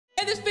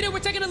In this video, we're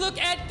taking a look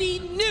at the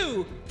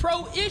new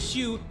Pro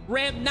Issue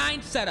RAM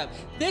 9 setup.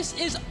 This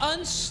is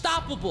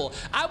unstoppable.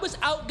 I was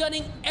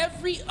outgunning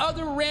every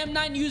other RAM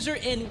 9 user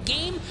in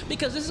game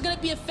because this is going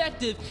to be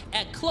effective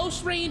at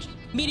close range,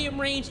 medium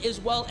range,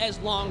 as well as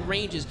long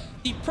ranges.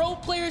 The pro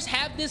players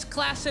have this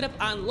class setup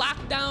on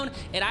lockdown,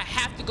 and I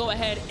have to go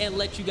ahead and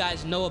let you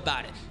guys know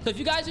about it. So if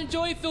you guys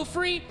enjoy, feel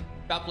free,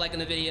 drop a like on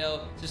the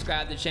video,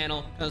 subscribe to the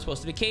channel, turn on those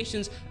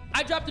notifications.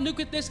 I dropped a nuke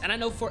with this, and I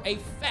know for a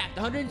fact,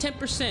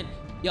 110%,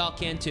 y'all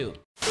can too.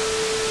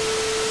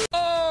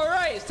 All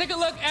right, let's take a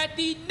look at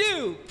the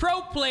new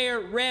Pro Player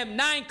RAM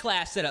 9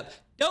 class setup.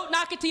 Don't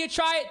knock it till you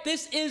try it.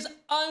 This is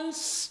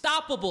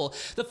unstoppable.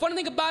 The funny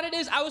thing about it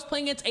is I was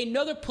playing against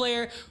another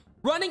player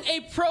running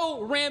a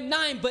Pro RAM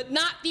 9, but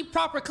not the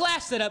proper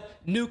class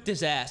setup, nuked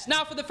his ass.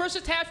 Now, for the first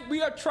attachment,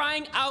 we are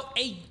trying out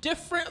a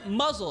different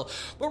muzzle.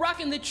 We're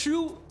rocking the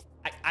true,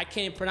 I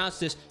can't even pronounce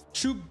this,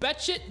 true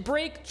Betchit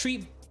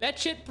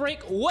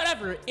break,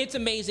 whatever. It's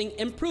amazing,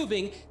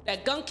 improving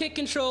that gun kick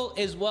control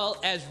as well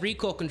as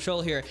recoil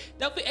control here.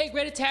 Definitely a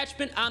great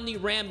attachment on the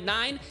RAM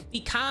 9.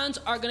 The cons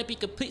are going to be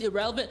completely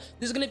irrelevant.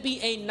 This is going to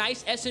be a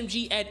nice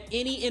SMG at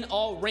any and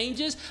all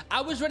ranges.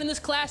 I was running this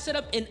class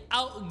setup and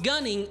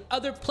outgunning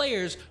other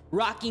players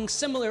rocking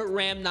similar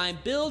RAM 9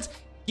 builds.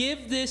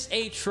 Give this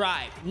a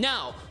try.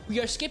 Now,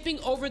 we are skipping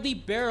over the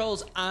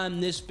barrels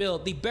on this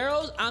build. The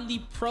barrels on the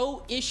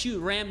Pro Issue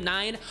RAM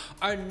 9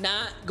 are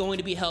not going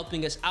to be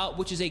helping us out,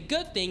 which is a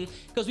good thing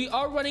because we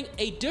are running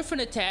a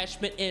different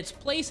attachment in its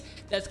place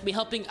that's going to be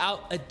helping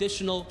out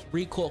additional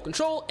recoil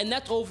control, and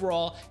that's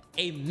overall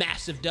a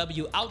massive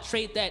W. I'll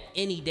trade that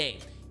any day.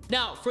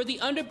 Now, for the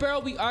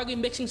underbarrel, we are going to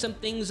be mixing some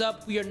things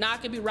up. We are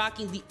not going to be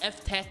rocking the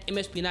F-TAC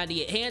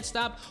MSP98 hand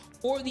stop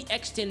or the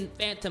X10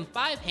 Phantom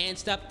 5 hand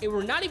stop, and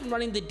we're not even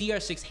running the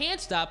DR6 hand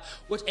stop,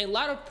 which a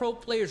lot of pro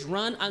players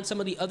run on some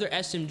of the other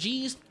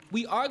SMGs.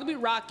 We are going to be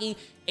rocking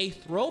a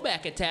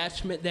throwback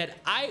attachment that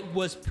I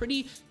was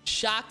pretty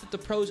shocked that the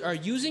pros are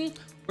using.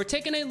 We're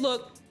taking a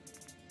look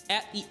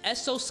at the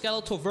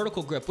exoskeletal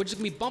vertical grip, which is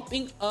going to be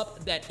bumping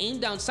up that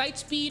aim down sight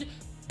speed,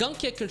 gun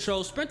kick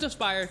control, sprint of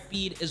fire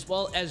speed, as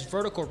well as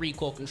vertical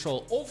recoil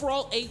control.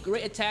 Overall, a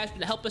great attachment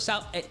to help us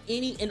out at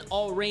any and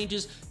all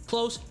ranges,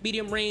 close,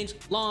 medium range,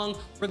 long.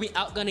 We're gonna be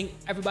outgunning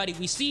everybody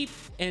we see,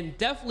 and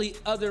definitely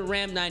other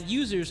RAM 9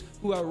 users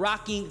who are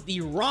rocking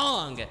the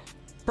wrong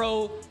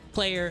pro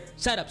player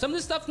setup. Some of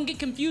this stuff can get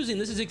confusing.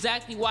 This is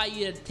exactly why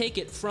you had to take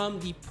it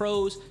from the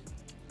pros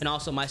and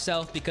also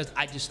myself, because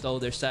I just stole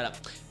their setup.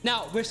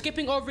 Now, we're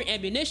skipping over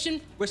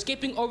ammunition. We're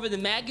skipping over the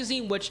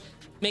magazine, which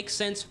makes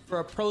sense for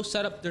a pro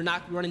setup. They're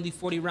not running the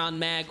 40-round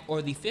mag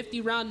or the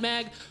 50-round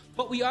mag,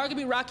 but we are going to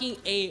be rocking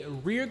a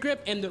rear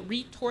grip, and the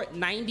Retort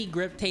 90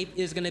 grip tape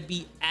is going to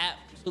be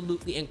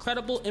absolutely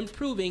incredible,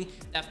 improving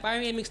that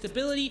firing aiming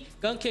stability,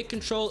 gun kick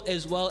control,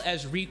 as well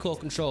as recoil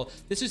control.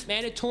 This is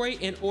mandatory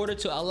in order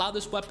to allow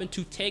this weapon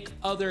to take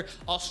other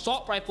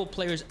assault rifle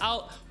players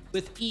out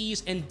with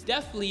ease, and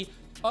definitely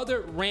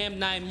other RAM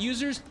 9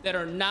 users that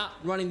are not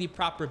running the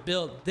proper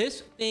build.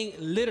 This thing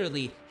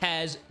literally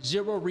has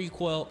zero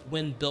recoil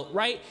when built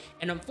right,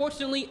 and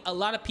unfortunately a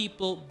lot of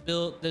people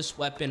build this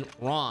weapon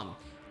wrong.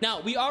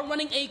 Now, we are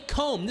running a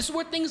comb. This is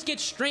where things get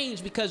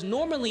strange, because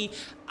normally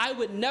I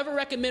would never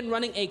recommend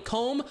running a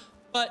comb,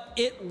 but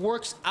it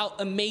works out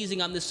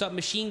amazing on this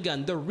submachine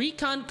gun. The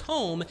Recon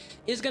comb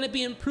is going to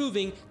be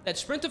improving that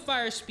sprint to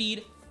fire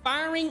speed,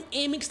 firing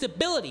aiming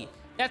stability.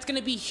 That's going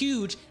to be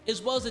huge,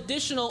 as well as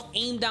additional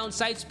aim down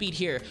sight speed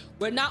here.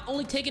 We're not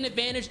only taking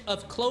advantage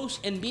of close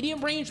and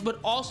medium range, but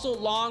also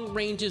long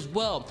range as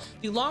well.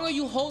 The longer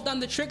you hold down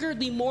the trigger,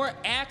 the more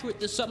accurate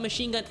the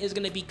submachine gun is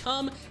going to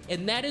become,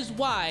 and that is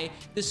why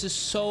this is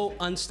so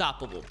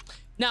unstoppable.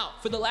 Now,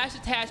 for the last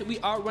attachment, we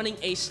are running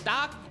a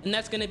stock, and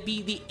that's going to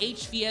be the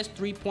HVS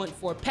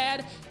 3.4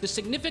 pad to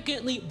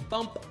significantly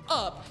bump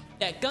up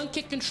that gun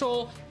kick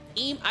control,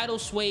 aim idle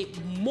sway,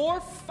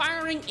 more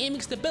firing aiming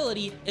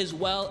stability, as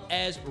well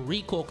as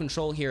recoil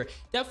control here.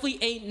 Definitely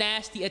a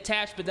nasty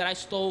attachment that I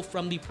stole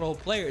from the pro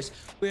players.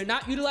 We're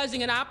not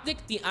utilizing an optic.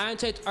 The iron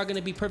sights are going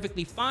to be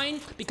perfectly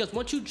fine, because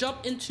once you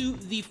jump into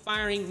the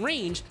firing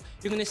range,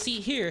 you're going to see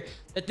here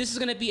that this is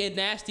going to be a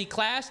nasty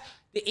class.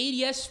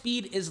 The ADS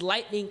speed is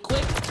lightning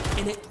quick,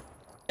 and it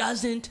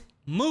doesn't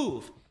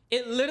move.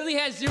 It literally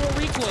has zero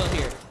recoil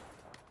here.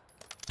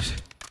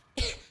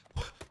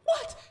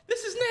 What?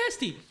 This is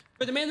nasty.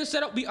 For the main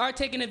setup, we are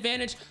taking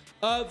advantage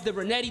of the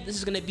Renetti. This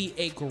is going to be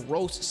a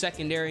gross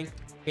secondary.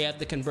 We have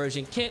the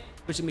conversion kit,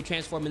 which is going to be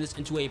transforming this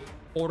into a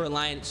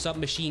borderline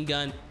submachine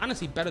gun.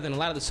 Honestly, better than a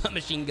lot of the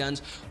submachine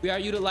guns. We are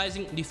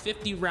utilizing the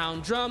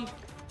 50-round drum.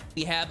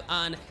 We have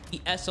on the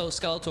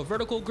exoskeletal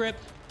vertical grip.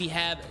 We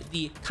have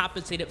the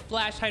compensated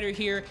flash hider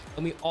here,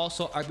 and we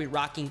also are going to be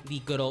rocking the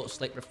good old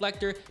slate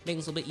reflector,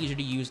 making it a little bit easier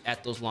to use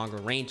at those longer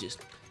ranges.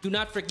 Do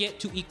not forget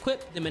to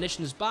equip the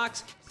munitions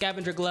box,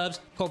 scavenger gloves,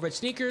 covert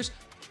sneakers,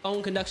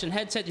 phone conduction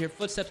headset to hear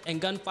footsteps and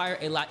gunfire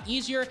a lot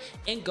easier,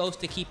 and ghost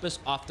to keep us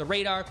off the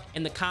radar,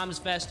 and the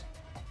comms vest,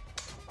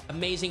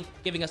 amazing,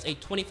 giving us a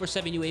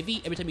 24/7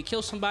 UAV every time we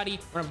kill somebody,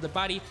 run up the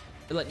body,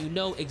 to let you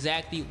know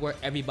exactly where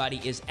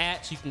everybody is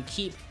at, so you can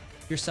keep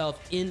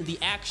yourself in the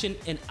action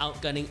and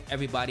outgunning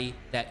everybody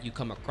that you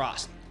come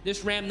across.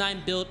 This RAM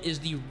 9 build is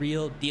the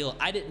real deal.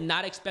 I did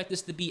not expect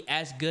this to be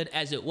as good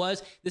as it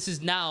was. This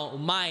is now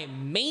my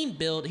main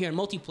build here in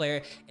multiplayer,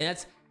 and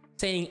that's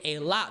saying a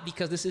lot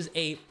because this is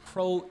a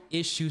pro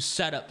issue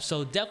setup.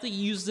 So definitely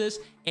use this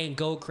and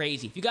go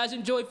crazy. If you guys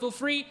enjoyed, feel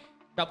free,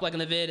 drop a like on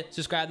the vid,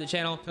 subscribe to the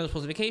channel, turn on post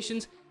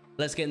notifications.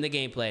 Let's get in the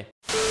gameplay.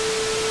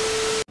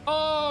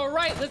 All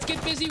right, let's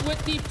get busy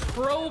with the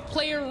pro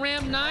player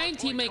RAM 9.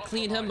 Teammate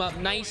cleaned him up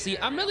nicely.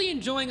 I'm really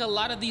enjoying a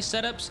lot of these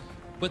setups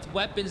with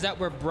weapons that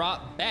were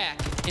brought back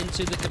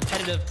into the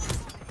competitive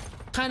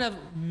kind of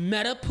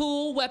meta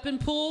pool, weapon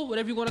pool,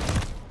 whatever you want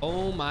to.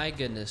 Oh my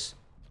goodness.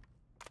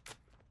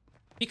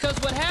 Because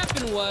what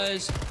happened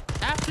was,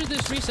 after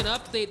this recent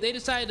update, they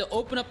decided to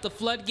open up the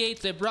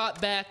floodgates. They brought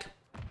back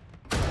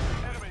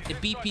the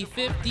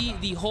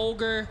BP-50, the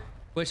Holger,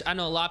 which I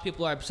know a lot of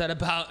people are upset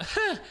about.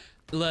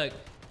 Look,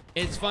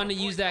 it's fun to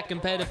use that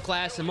competitive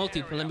class in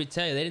multiplayer. Let me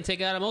tell you, they didn't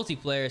take it out of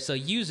multiplayer, so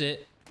use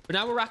it. But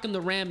now we're rocking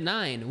the RAM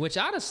 9, which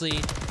honestly,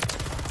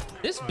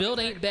 this build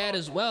ain't bad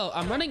as well.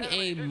 I'm running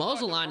a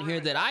muzzle on here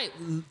that I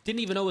didn't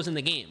even know was in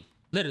the game.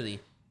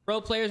 Literally.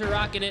 Pro players are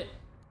rocking it.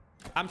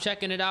 I'm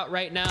checking it out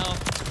right now,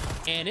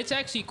 and it's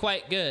actually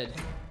quite good.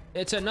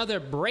 It's another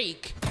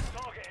break.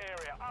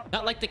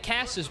 Not like the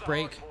Cassis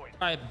break.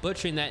 I'm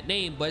butchering that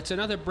name, but it's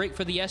another break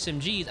for the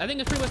SMGs. I think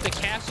it's pretty much the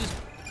Cassis.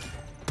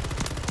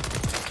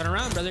 Turn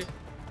around, brother.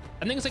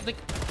 I think it's like the...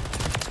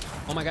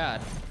 Oh my God.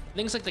 I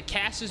think it's like the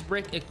Cassis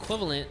break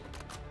equivalent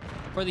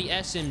for the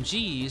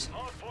SMGs.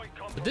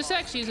 But this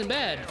actually isn't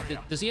bad.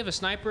 Does he have a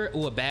sniper?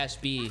 Oh, a Bass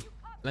B.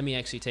 Let me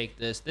actually take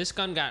this. This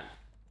gun got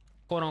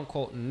quote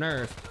unquote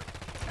nerfed,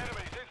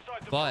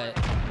 but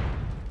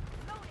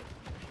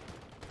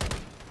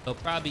it'll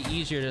probably be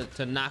easier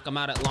to knock him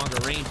out at longer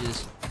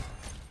ranges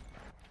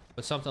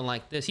with something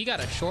like this. He got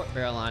a short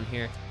barrel on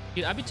here.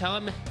 Dude, I be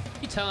telling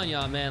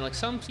y'all, man, like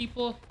some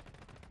people,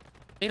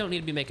 they don't need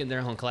to be making their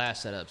own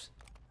class setups.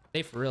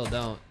 They for real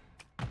don't.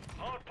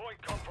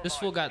 This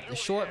fool got the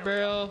short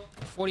barrel,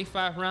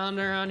 45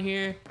 rounder on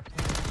here.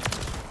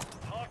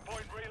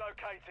 Hardpoint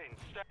relocating.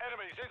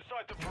 Enemies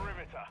inside the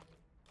perimeter.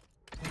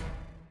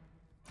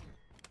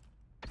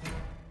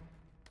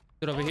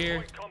 Get over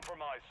here.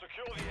 Compromise.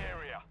 Secure the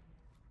area.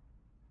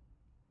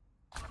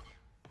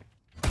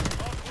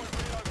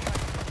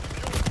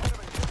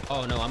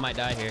 Oh no, I might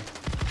die here.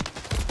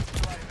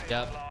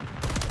 Yep.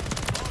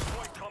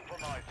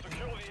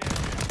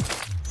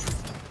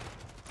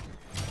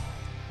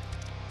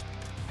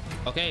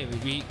 Okay,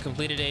 we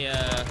completed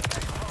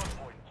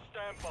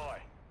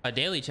a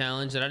daily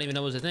challenge that I didn't even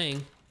know was a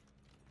thing.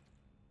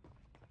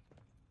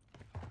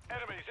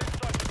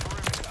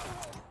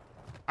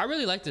 I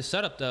really like this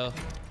setup though.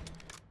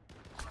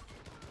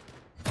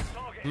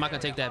 I'm not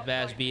gonna take that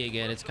Bass B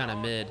again. It's kind of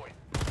mid.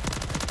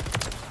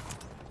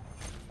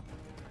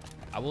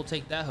 I will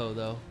take that hoe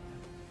though.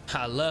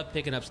 I love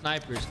picking up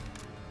snipers.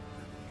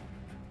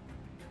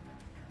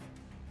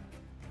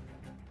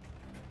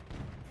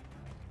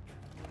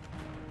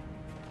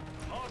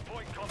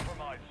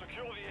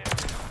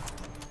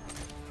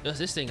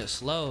 This thing is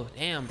slow.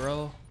 Damn,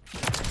 bro.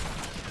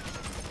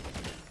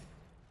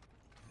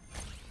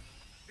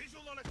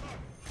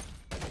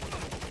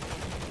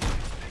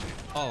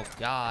 Oh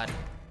God.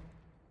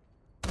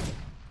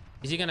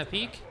 Is he gonna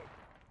peek?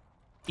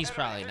 He's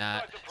probably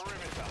not.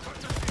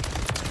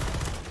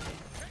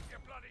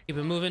 Keep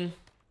it moving.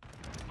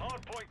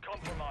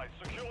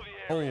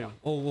 Oh,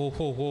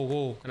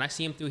 whoa. Can I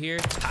see him through here?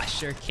 I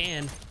sure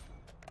can.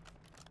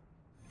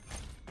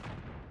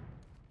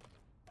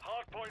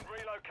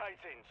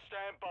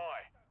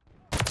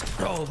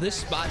 Bro, this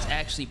spot's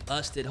actually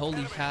busted.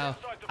 Holy cow.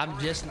 I'm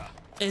just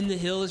in the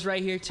hills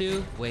right here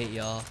too. Wait,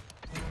 y'all.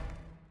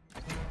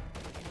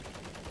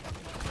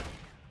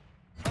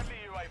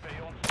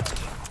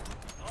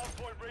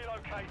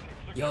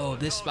 Yo,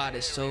 this spot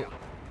is so...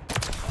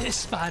 This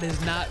spot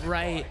is not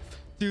right.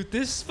 Dude,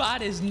 this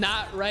spot is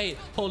not right.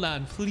 Hold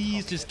on,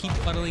 please just keep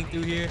funneling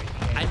through here.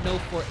 I know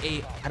for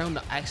a... I don't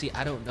know. Actually,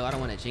 I don't know. I don't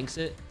want to jinx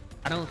it.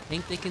 I don't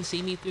think they can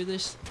see me through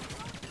this.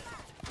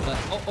 But,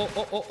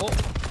 oh.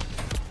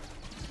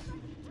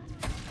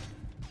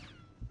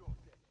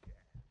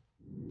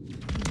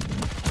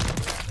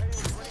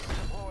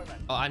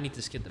 Oh, I need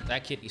to skip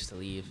that kid needs to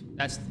leave.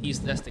 That's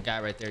the guy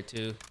right there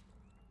too.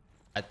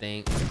 I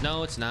think.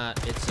 No, it's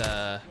not. It's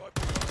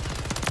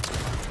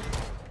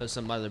there's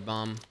some other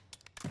bum.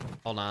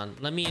 Hold on.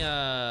 Let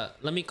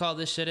me call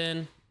this shit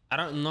in. I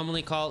don't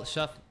normally call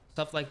stuff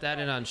like that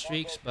in on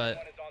streaks,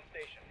 but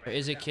there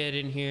is a kid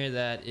in here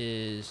that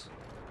is,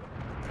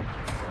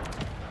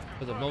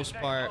 for the most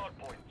part,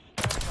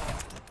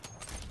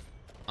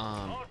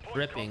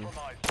 ripping.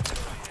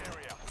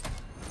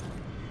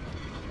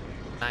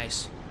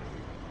 Nice.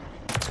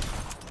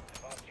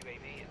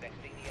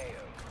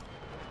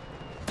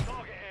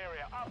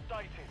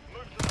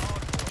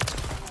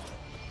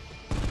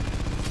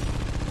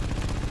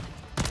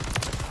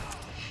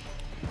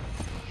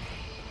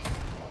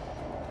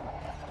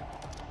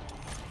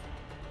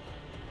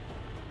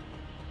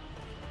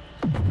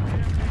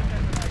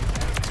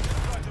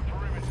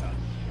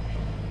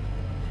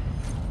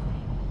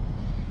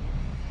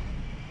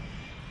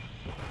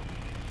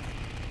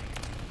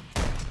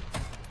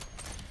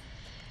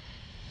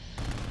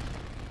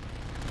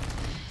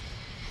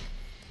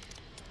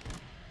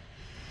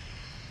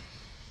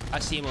 I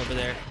see him over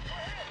there.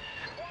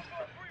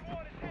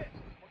 1-1-3-1 is hit.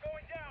 We're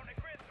going down at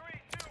grid 3,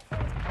 2, 1,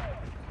 4.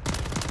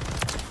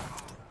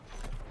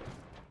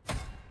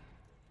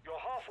 You're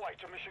halfway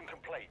to mission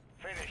complete.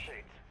 Finish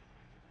it.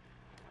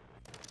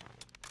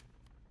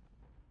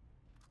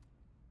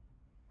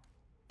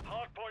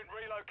 Hardpoint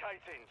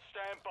relocating.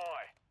 Stand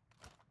by.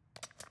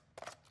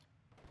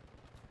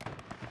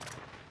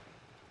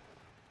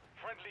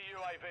 Friendly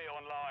UAV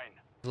online.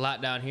 A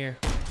lot down here.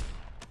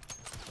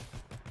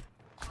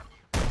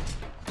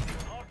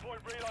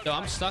 Hardpoint relocating. Yo,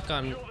 I'm stuck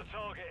on Secure the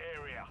target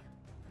area.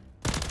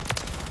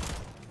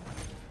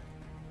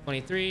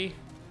 23.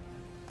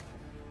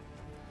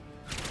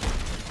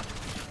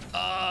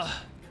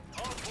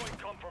 Hardpoint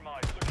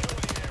compromised. Secure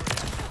the area.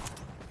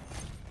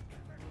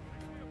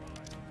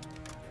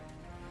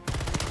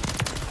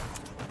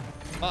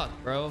 Fuck,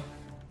 bro.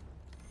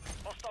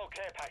 Hostile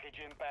care package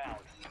inbound.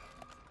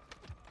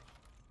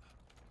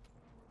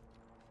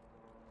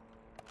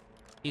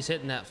 He's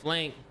hitting that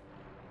flank.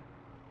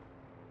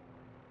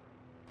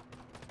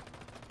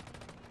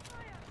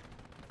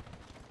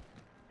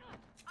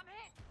 I'm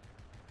hit.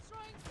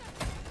 Throwing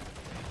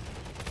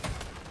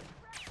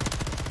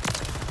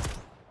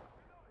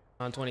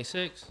On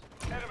 26.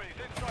 Enemies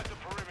inside the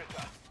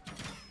perimeter.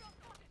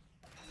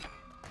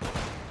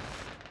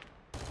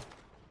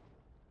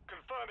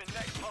 Confirming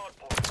next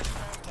hardpoint.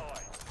 Stand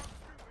by.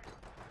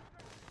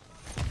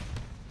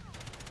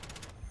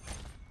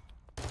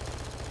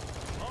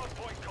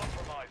 Hardpoint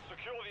compromised.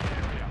 Secure the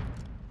area.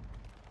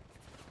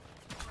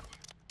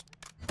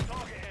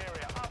 Target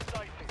area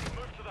updating.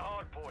 Move to the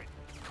hardpoint.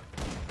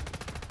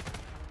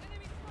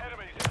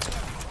 Enemies inside the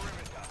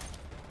perimeter.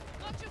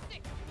 Got your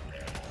stick.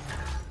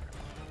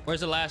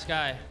 Where's the last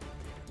guy?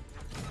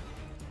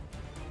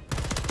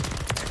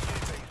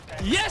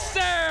 Yes,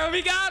 sir.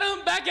 We got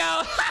him. Back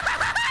out.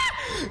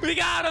 We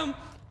got him.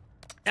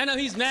 I know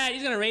he's mad.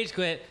 He's gonna rage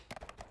quit.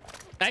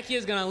 That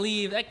kid's gonna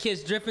leave. That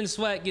kid's dripping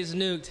sweat gets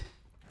nuked.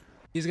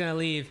 He's gonna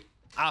leave.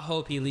 I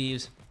hope he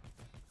leaves.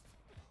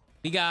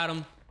 We got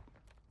him.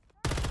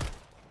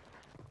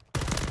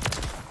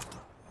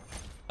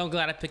 I'm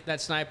glad I picked that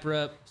sniper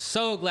up.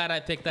 So glad I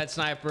picked that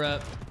sniper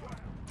up.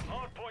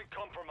 Hardpoint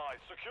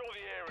compromised. Secure the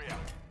area.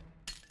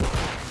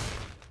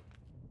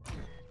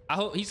 I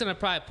hope he's gonna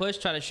probably push,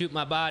 try to shoot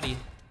my body.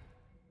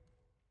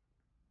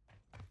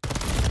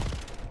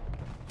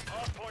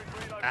 Hardpoint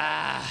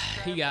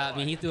relocating. He got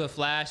me. He threw a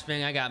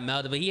flashbang. I got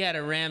melted, but he had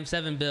a RAM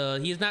 7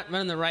 build. He's not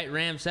running the right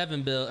RAM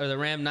 7 build, or the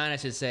RAM 9, I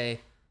should say.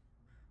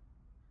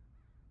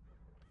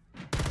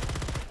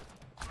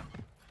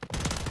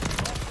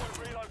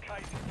 Hardpoint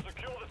relocating.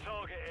 Secure the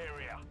target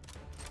area.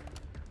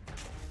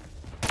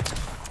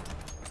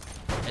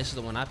 This is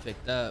the one I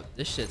picked up.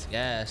 This shit's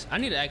gas. I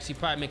need to actually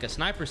probably make a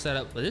sniper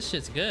setup, but this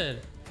shit's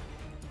good.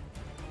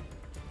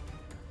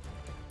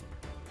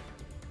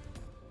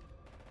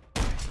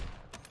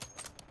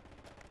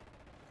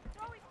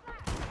 Throwing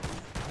flash.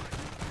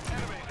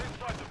 Enemies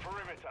inside the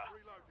perimeter.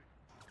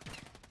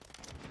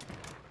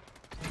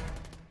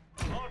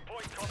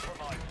 Hardpoint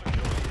compromised.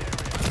 Secure the area.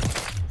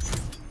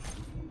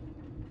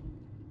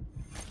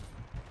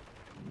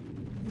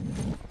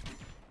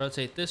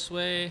 Rotate this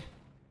way.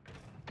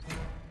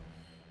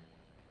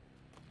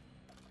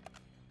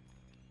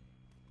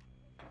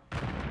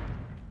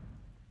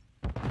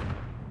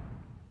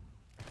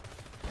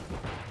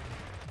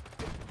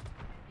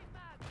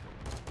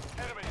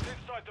 Enemies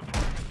inside the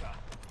perimeter.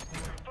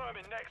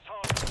 Confirming next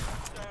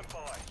hardpoint. Stand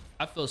by.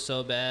 I feel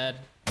so bad.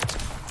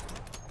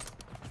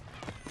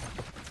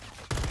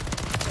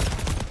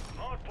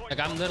 Hardpoint Like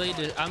I'm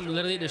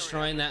literally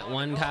destroying that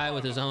one guy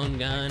with his own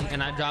gun,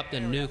 and I dropped a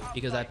nuke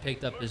because I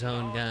picked up his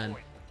own gun.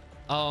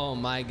 Oh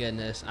my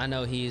goodness. I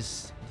know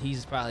he's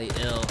probably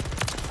ill.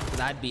 'Cause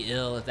I'd be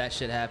ill if that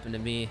shit happened to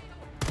me.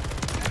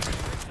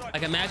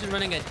 Like imagine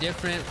running a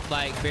different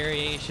like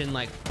variation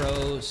like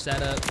pro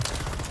setup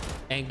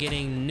and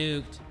getting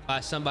nuked by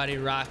somebody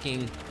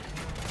rocking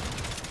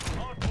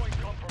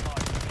Hardpoint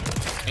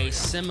compromised. a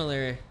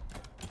similar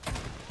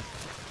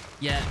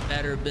yet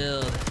better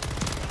build.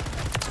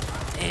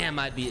 Damn,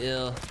 I'd be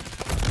ill.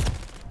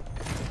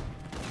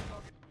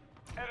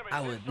 Enemies I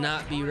would inside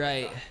not the be perimeter.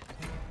 right.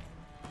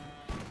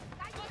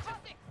 Got your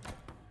stick.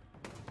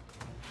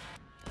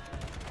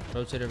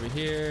 Rotate over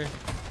here.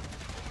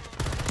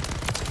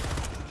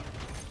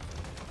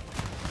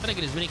 Try to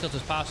get as many kills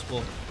as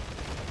possible.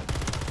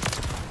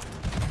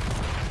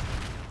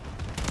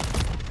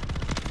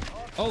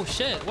 Oh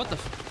shit, what the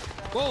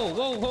whoa,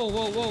 whoa, whoa,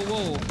 whoa, whoa,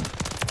 whoa.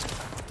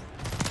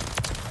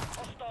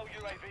 Hostile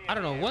UAV in I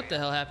don't know the what the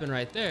area. hell happened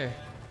right there.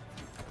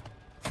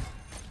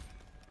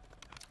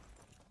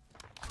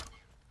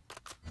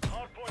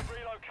 Hardpoint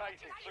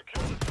relocated.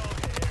 Secure the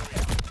target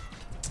area.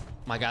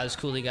 My god, this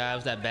coolie guy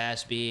was that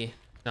Bass B.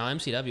 No,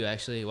 MCW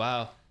actually.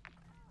 Wow.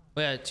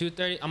 We at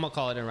 2:30. I'm gonna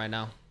call it in right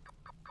now.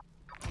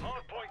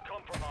 Hardpoint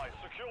compromised.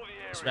 Secure the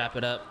area. Let's wrap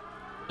it up.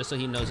 Just so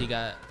he knows he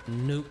got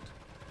nuked.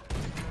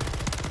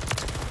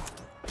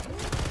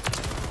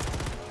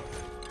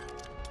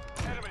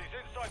 Enemies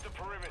inside the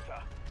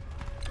perimeter.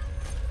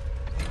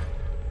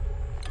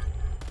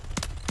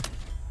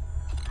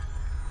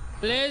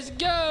 Let's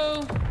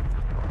go.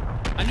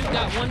 I knew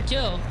got 1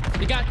 kill.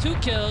 We got 2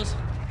 kills.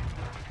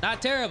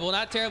 Not terrible,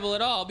 not terrible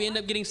at all. We end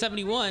up getting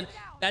 71.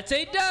 That's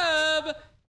a dub.